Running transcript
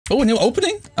Oh, a new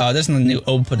opening? Oh, there's no new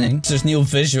opening. It's just new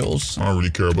visuals. I don't really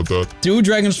care about that. Do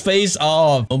Dragon's face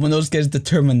off. Momono's gets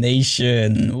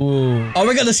determination. Ooh. Oh,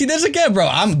 we're gonna see this again, bro.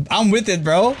 I'm with it,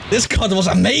 bro. This cut was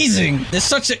amazing. It's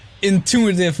such an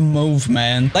intuitive move,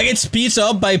 man. Like, it speeds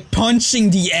up by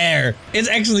punching the air. It's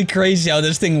actually crazy how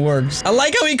this thing works. I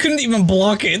like how he couldn't even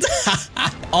block it.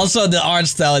 Also, the art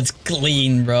style, it's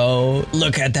clean, bro.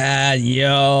 Look at that,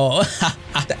 yo.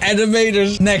 The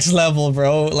animators, next level,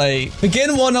 bro. Like,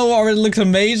 Begin 1.0 already looks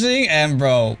amazing, and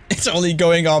bro, it's only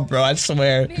going up, bro, I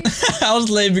swear. I was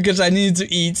late because I needed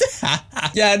to eat.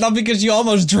 Yeah, not because you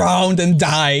almost drowned and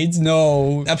died.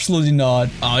 No, absolutely not.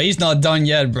 Oh, he's not done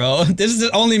yet, bro. This is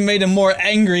only made him more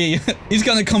angry. He's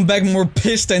gonna come back more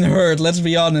pissed and hurt, let's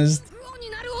be honest.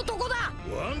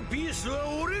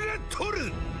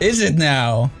 Is it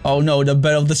now? Oh no, the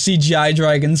battle of the CGI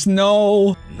dragons.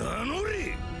 No.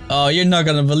 Oh, you're not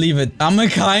gonna believe it. I'm a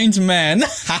kind man.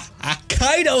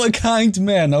 Kaido, a kind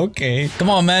man. Okay.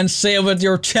 Come on, man. Say it with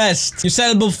your chest. You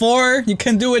said it before. You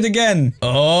can do it again.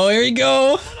 Oh, here you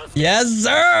go. Yes,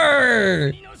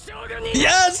 sir.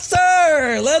 Yes,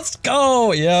 sir. Let's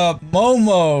go. Yeah,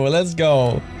 Momo. Let's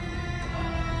go.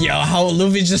 Yo, how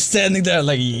Luffy's just standing there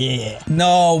like, yeah.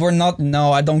 No, we're not.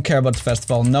 No, I don't care about the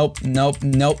festival. Nope, nope,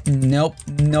 nope, nope,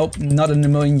 nope. Not in a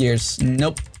million years.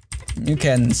 Nope. You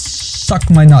can suck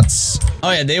my nuts.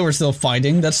 Oh yeah, they were still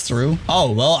fighting. That's true.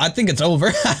 Oh, well, I think it's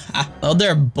over. Oh,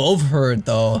 they're both hurt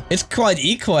though. It's quite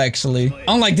equal actually.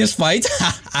 Unlike this fight.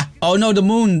 Oh no, the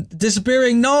moon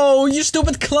disappearing. No, you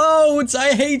stupid clouds.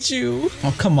 I hate you.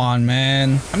 Oh, come on,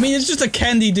 man. I mean, it's just a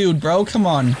candy dude, bro. Come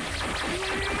on.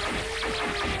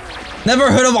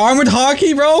 Never heard of armored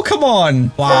hockey, bro? Come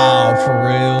on. Wow, for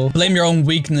real. Blame your own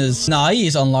weakness. Nah, he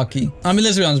is unlucky. I mean,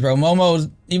 let's be honest, bro. Momo,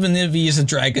 even if he is a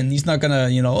dragon, he's not gonna,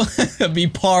 you know, be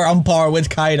on par with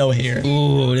Kaido here.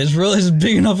 Ooh, this rule is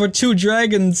big enough for 2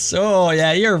 dragons. Oh,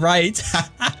 yeah, you're right.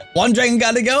 1 dragon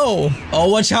gotta go. Oh,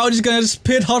 watch out. He's gonna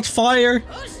spit hot fire.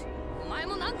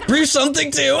 Breathe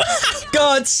something too.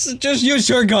 Gods, just use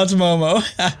your gods, Momo.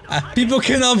 People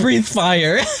cannot breathe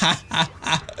fire.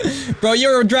 Bro,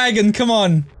 you're a dragon. Come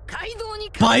on.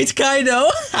 Bite Kaido.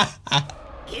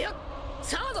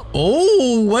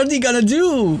 Oh, what are you gonna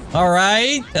do? All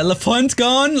right, elephant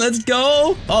gone. Let's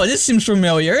go. Oh, this seems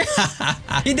familiar.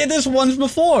 He did this once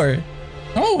before.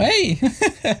 Oh, hey.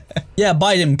 Yeah,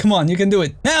 bite him. Come on, you can do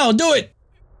it. Now, do it.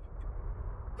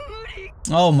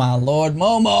 Oh my lord,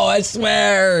 Momo, I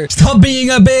swear. Stop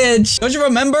being a bitch. Don't you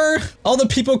remember all the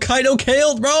people Kaido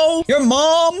killed, bro? Your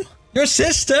mom, your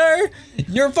sister,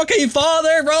 your fucking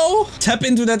father, bro. Tap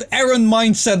into that Aaron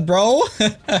mindset, bro.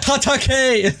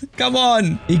 Tatake, come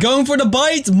on. You going for the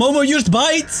bite? Momo used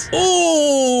bite.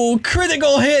 Ooh,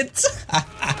 critical hit.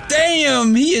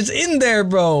 Damn, he is in there,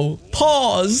 bro.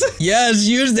 Pause. Yes,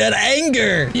 use that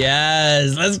anger.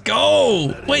 Yes, let's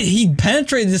go. Wait, he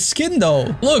penetrated his skin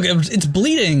though. Look, it's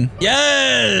bleeding.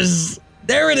 Yes.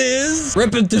 There it is.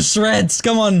 Rip it to shreds.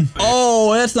 Come on.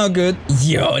 Oh, that's not good.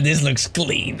 Yo, this looks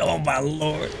clean. Oh my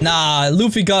lord. Nah,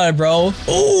 Luffy got it, bro.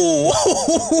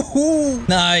 Ooh.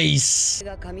 Nice.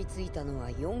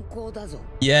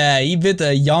 Yeah, he bit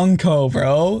a Yonko,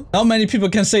 bro. Not many people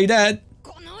can say that.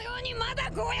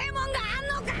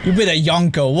 You bit a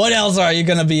Yonko. What else are you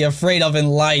gonna be afraid of in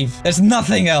life? There's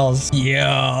nothing else.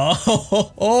 Yo.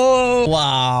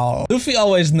 Wow. Luffy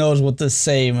always knows what to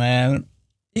say, man.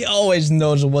 He always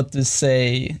knows what to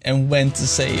say and when to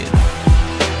say it.